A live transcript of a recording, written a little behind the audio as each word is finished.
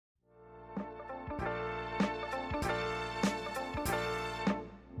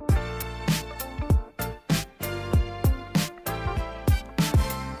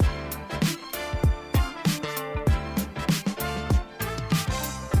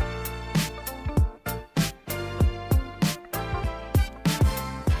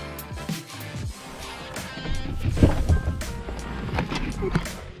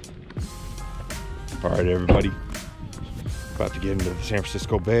Alright everybody, about to get into the San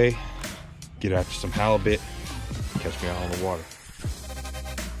Francisco Bay, get after some halibut, catch me out on the water.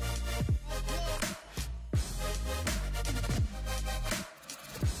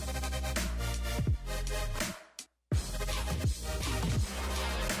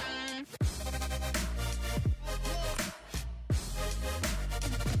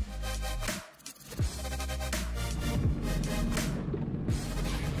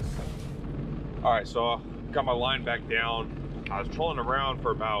 All right, so I got my line back down. I was trolling around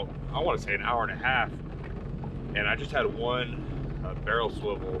for about, I want to say an hour and a half, and I just had one barrel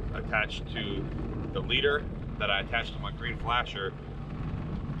swivel attached to the leader that I attached to my green flasher,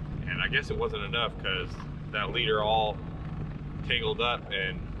 and I guess it wasn't enough because that leader all tangled up,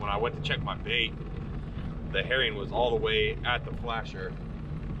 and when I went to check my bait, the herring was all the way at the flasher,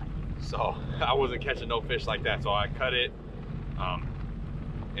 so I wasn't catching no fish like that. So I cut it,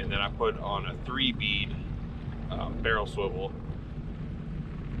 and then I put on a 3-bead barrel swivel,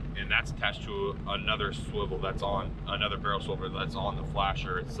 and that's attached to another swivel that's on another barrel swivel that's on the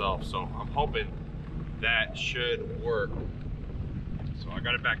flasher itself. So I'm hoping that should work. So I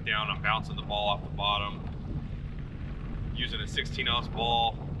got it back down. I'm bouncing the ball off the bottom using a 16-ounce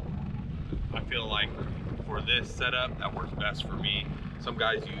ball. I feel like for this setup that works best for me. Some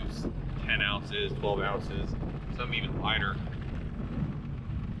guys use 10 ounces, 12 ounces, some even lighter.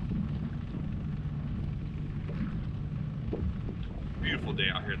 Beautiful day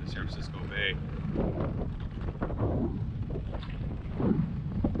out here in the San Francisco Bay.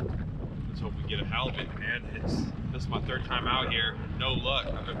 Let's hope we get a halibut, man. This is my 3rd time out here. No luck.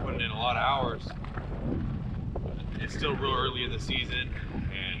 I've been putting in a lot of hours. It's still real early in the season,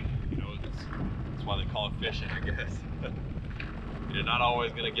 and you know that's why they call it fishing, I guess. You're not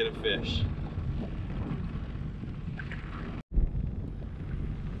always gonna get a fish.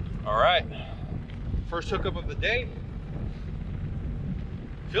 All right, first hookup of the day.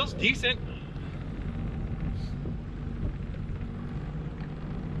 Feels decent.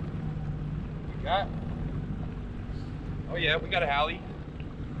 We got, oh yeah, we got a halie.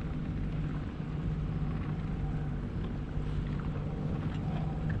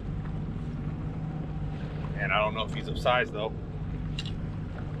 And I don't know if he's of size though.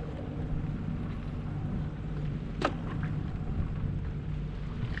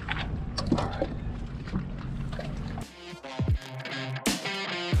 All right.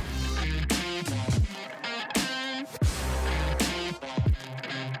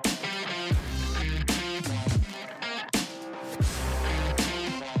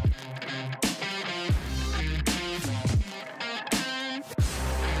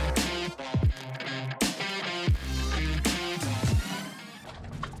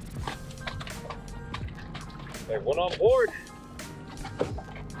 They went on board.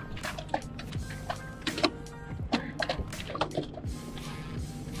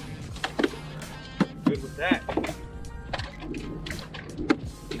 Good with that.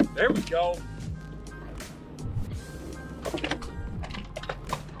 There we go.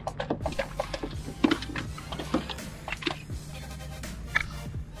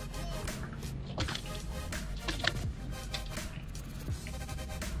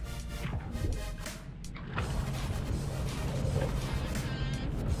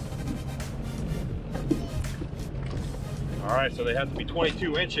 All right, so they have to be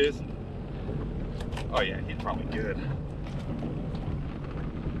 22 inches. Oh yeah, he's probably good. Let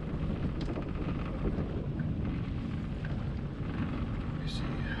me see.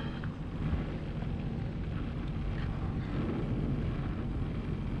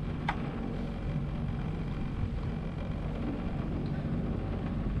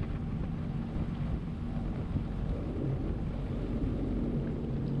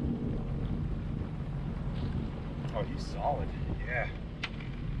 Oh, he's solid, yeah.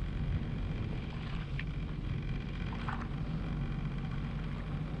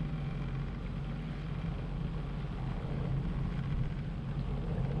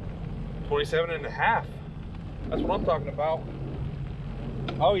 $27.5. That's what I'm talking about.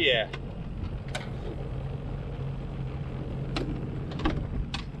 Oh yeah.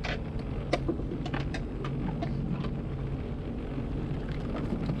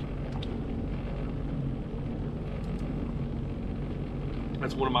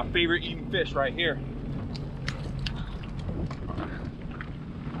 That's one of my favorite eating fish right here.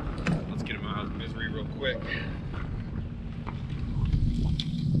 Let's get him out of his misery real quick.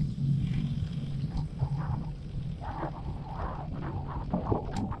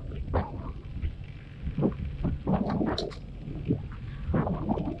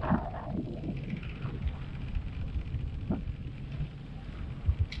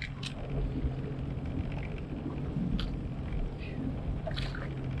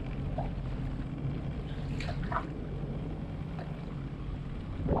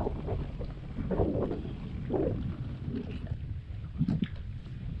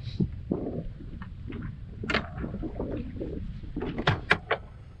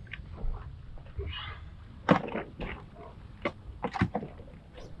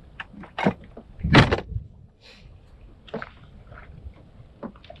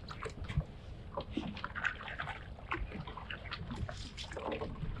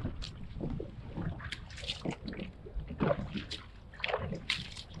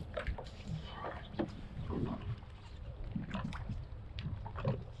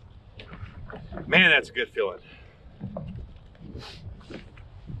 Man, that's a good feeling.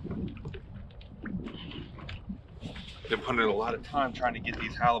 Been putting in a lot of time trying to get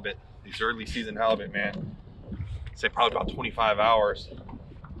these halibut, these early season halibut, man. I'd say probably about 25 hours.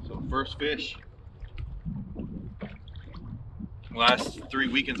 So first fish. Last 3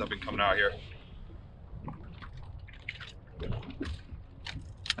 weekends I've been coming out here.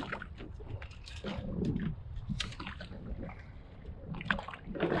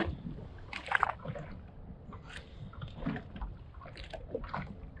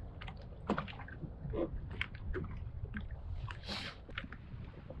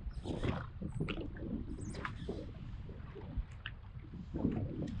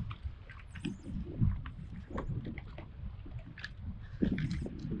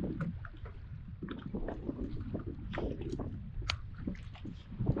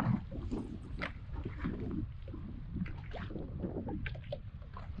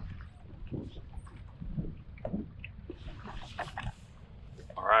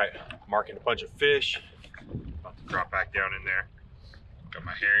 All right, marking a bunch of fish. About to drop back down in there. Got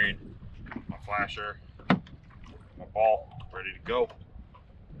my herring, my flasher, my ball, ready to go.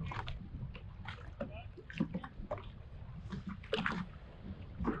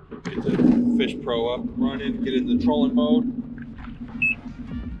 Get the Fish Pro up and running, get into trolling mode.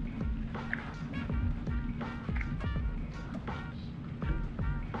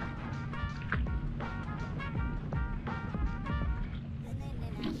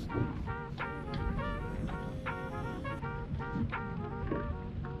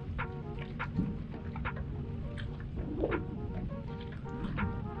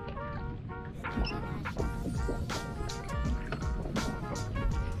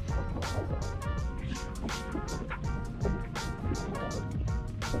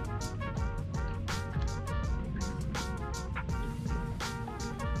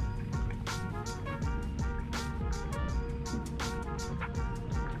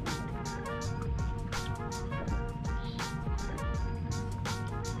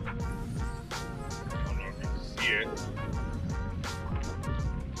 Here.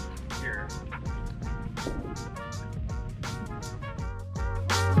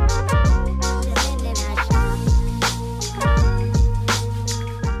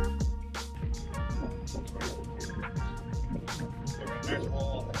 Nice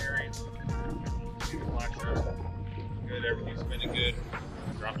roll on the herring. Good, everything's spinning good.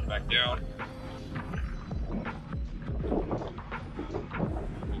 Drop it back down.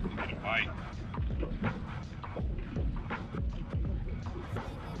 Hopefully get a bite.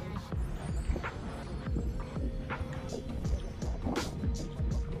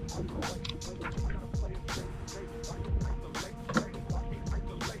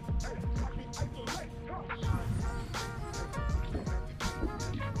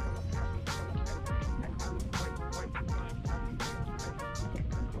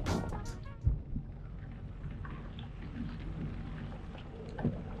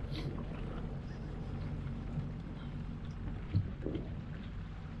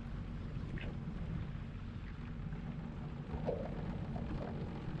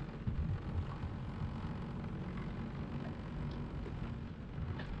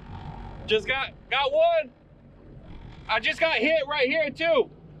 Just got one. I just got hit right here too.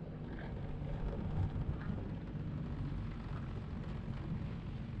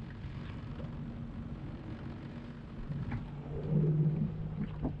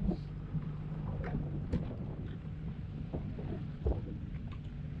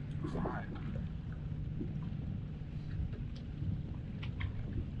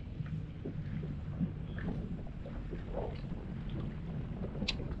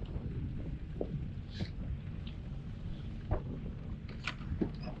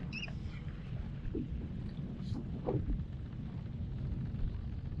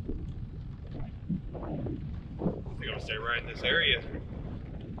 I think I'm gonna stay right in this area.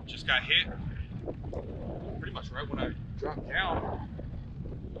 Just got hit pretty much right when I dropped down.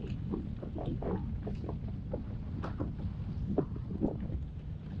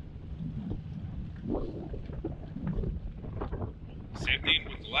 Same thing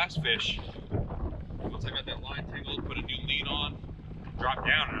with the last fish. Once I got that line tangled, put a new lead on, dropped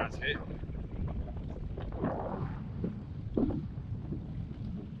down and I was hit.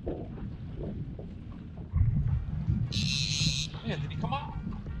 Man, did he come up?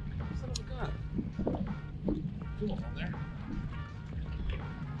 Son of a gun. Two of them there.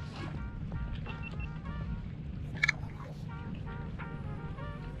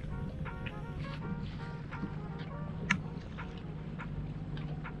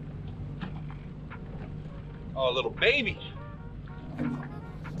 Oh, a little baby.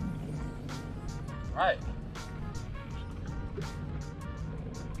 right.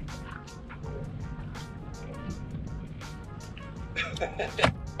 Just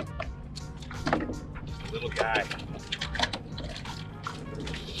a little guy.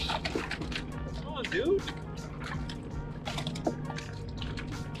 Come on, dude.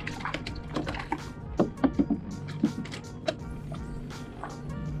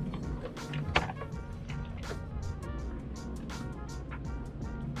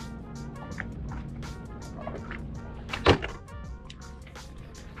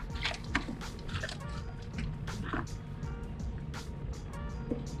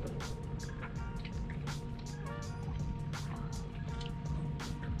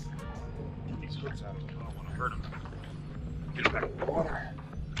 Hooks out of him. I don't want to hurt him. Get him back in the water.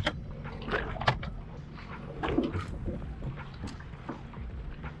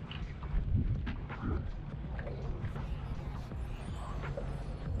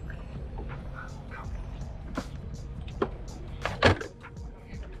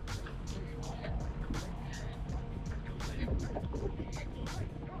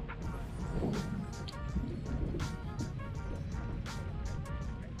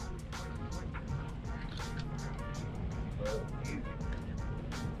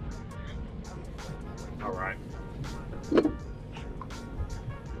 All right.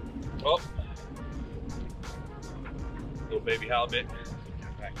 Well, little baby halibut.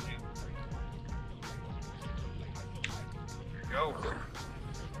 Back in. There you go.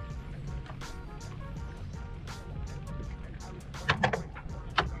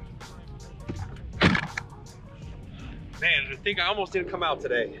 Man, I think I almost didn't come out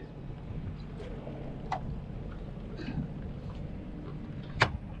today.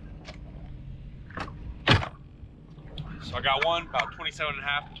 So I got one about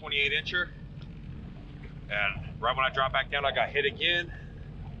 27.5 to 28 incher. And right when I dropped back down, I got hit again.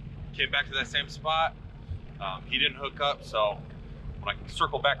 Came back to that same spot. He didn't hook up, so when I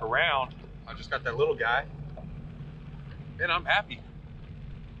circle back around, I just got that little guy. And I'm happy.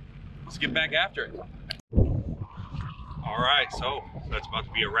 Let's get back after it. All right, so that's about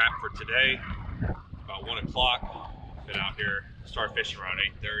to be a wrap for today. About 1 o'clock. Been out here, started fishing around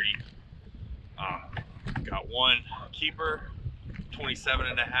 8:30. Got one keeper,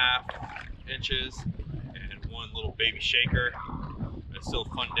 27.5 inches, and one little baby shaker. It's still a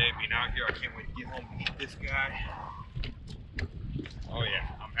fun day being out here. I can't wait to get home and eat this guy. Oh yeah,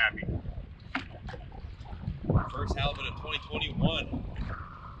 I'm happy. First halibut of 2021.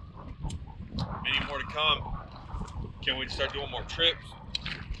 Many more to come. Can't wait to start doing more trips.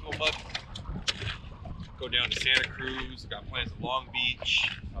 Go down to Santa Cruz. Got plans in Long Beach,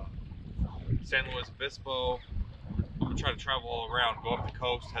 San Luis Obispo. I'm gonna try to travel all around, go up the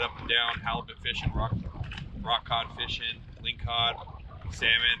coast, head up and down, halibut fishing, rock cod fishing, lingcod,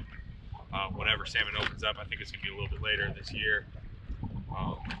 salmon. Whenever salmon opens up, I think it's gonna be a little bit later this year.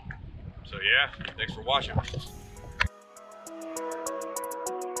 So yeah, thanks for watching.